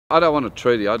I don't want a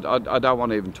treaty. I don't want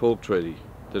to even talk treaty.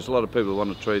 There's a lot of people who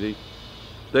want a treaty.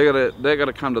 They're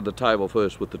gonna come to the table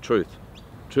first with the truth.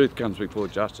 Truth comes before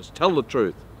justice. Tell the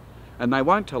truth. And they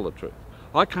won't tell the truth.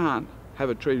 I can't have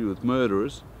a treaty with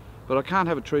murderers, but I can't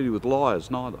have a treaty with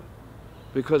liars neither.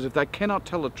 Because if they cannot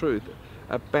tell the truth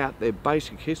about their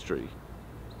basic history,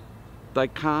 they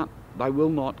will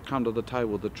not come to the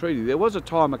table with the treaty. There was a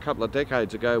time a couple of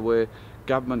decades ago where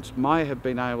governments may have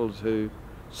been able to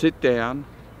sit down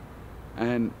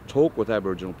and talk with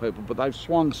Aboriginal people, but they've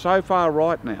swung so far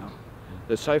right now.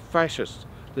 They're so fascist,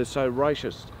 they're so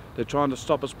racist, they're trying to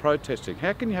stop us protesting.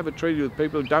 How can you have a treaty with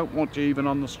people who don't want you even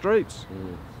on the streets?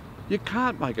 You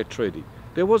can't make a treaty.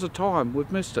 There was a time,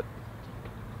 we've missed it.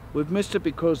 We've missed it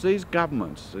because these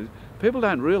governments, people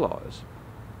don't realise,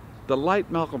 the late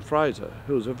Malcolm Fraser,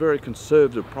 who was a very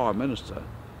conservative Prime Minister,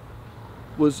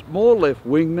 was more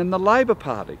left-wing than the Labor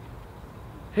Party.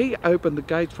 He opened the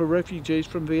gates for refugees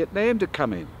from Vietnam to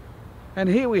come in. And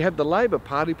here we have the Labor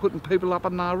Party putting people up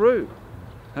in Nauru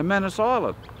and Manus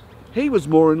Island. He was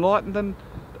more enlightened than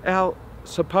our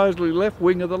supposedly left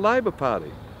wing of the Labor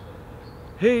Party.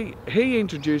 He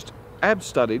introduced AB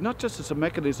study, not just as a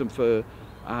mechanism for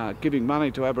giving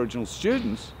money to Aboriginal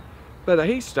students, but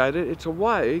he stated it's a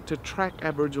way to track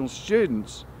Aboriginal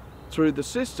students through the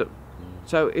system.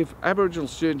 So if Aboriginal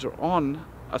students are on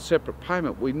a separate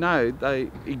payment, we know they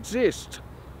exist.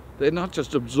 They're not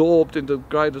just absorbed into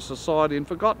greater society and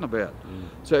forgotten about.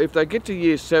 So if they get to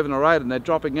year 7 or 8 and they're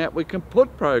dropping out, we can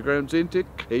put programs in to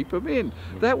keep them in.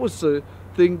 That was the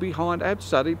thing behind AB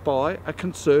study by a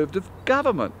conservative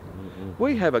government.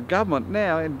 We have a government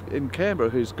now in Canberra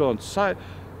who's gone so...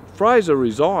 Fraser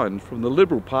resigned from the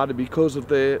Liberal Party because of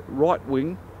their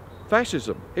right-wing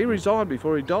fascism. He resigned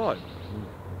before he died.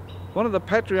 One of the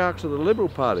patriarchs of the Liberal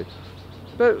Party.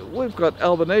 But we've got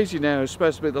Albanese now, who's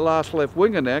supposed to be the last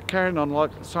left-winger now, carrying on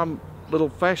like some little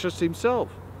fascist himself.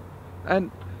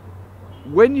 And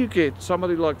when you get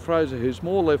somebody like Fraser, who's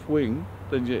more left-wing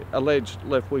than your alleged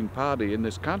left-wing party in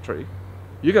this country,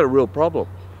 you've got a real problem.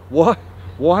 Why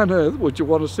on earth would you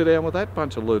want to sit down with that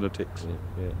bunch of lunatics?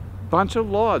 Bunch of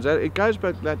lies. It goes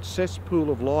back to that cesspool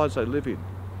of lies they live in.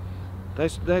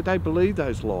 They believe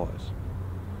those lies.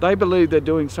 They believe they're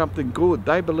doing something good.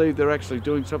 They believe they're actually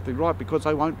doing something right because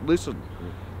they won't listen.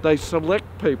 They select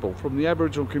people from the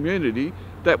Aboriginal community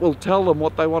that will tell them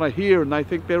what they want to hear, and they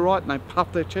think they're right, and they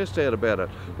puff their chest out about it,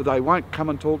 but they won't come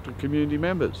and talk to community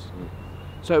members.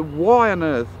 So why on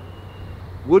earth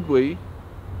would we,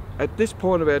 at this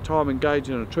point of our time, engage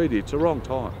in a treaty? It's the wrong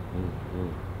time.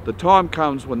 The time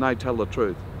comes when they tell the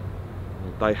truth.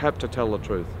 They have to tell the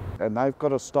truth. And they've got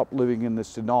to stop living in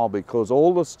this denial, because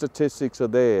all the statistics are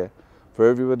there for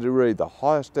everybody to read. The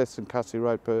highest deaths in custody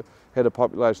rate per head of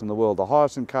population in the world, the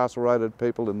highest incarcerated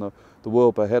people in the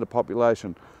world per head of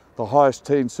population, the highest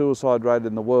teen suicide rate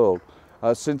in the world.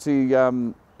 Since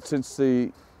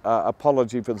the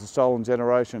apology for the stolen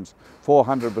generations,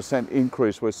 400%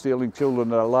 increase. We're stealing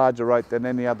children at a larger rate than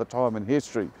any other time in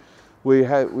history.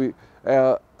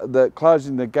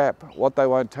 Closing the gap, what they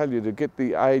won't tell you, to get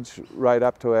the age rate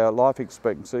up to our life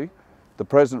expectancy, the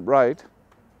present rate,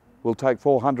 will take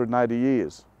 480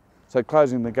 years. So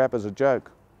closing the gap is a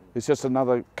joke. It's just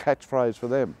another catchphrase for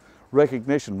them.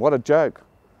 Recognition, what a joke.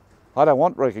 I don't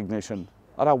want recognition.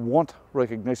 I don't want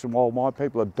recognition while my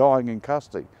people are dying in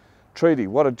custody. Treaty,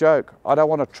 what a joke. I don't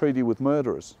want a treaty with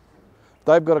murderers.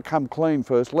 They've got to come clean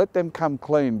first. Let them come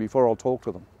clean before I'll talk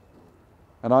to them.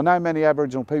 And I know many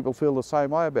Aboriginal people feel the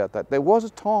same way about that. There was a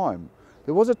time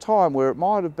where it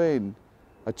might have been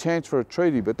a chance for a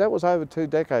treaty, but that was over 2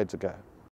 decades ago.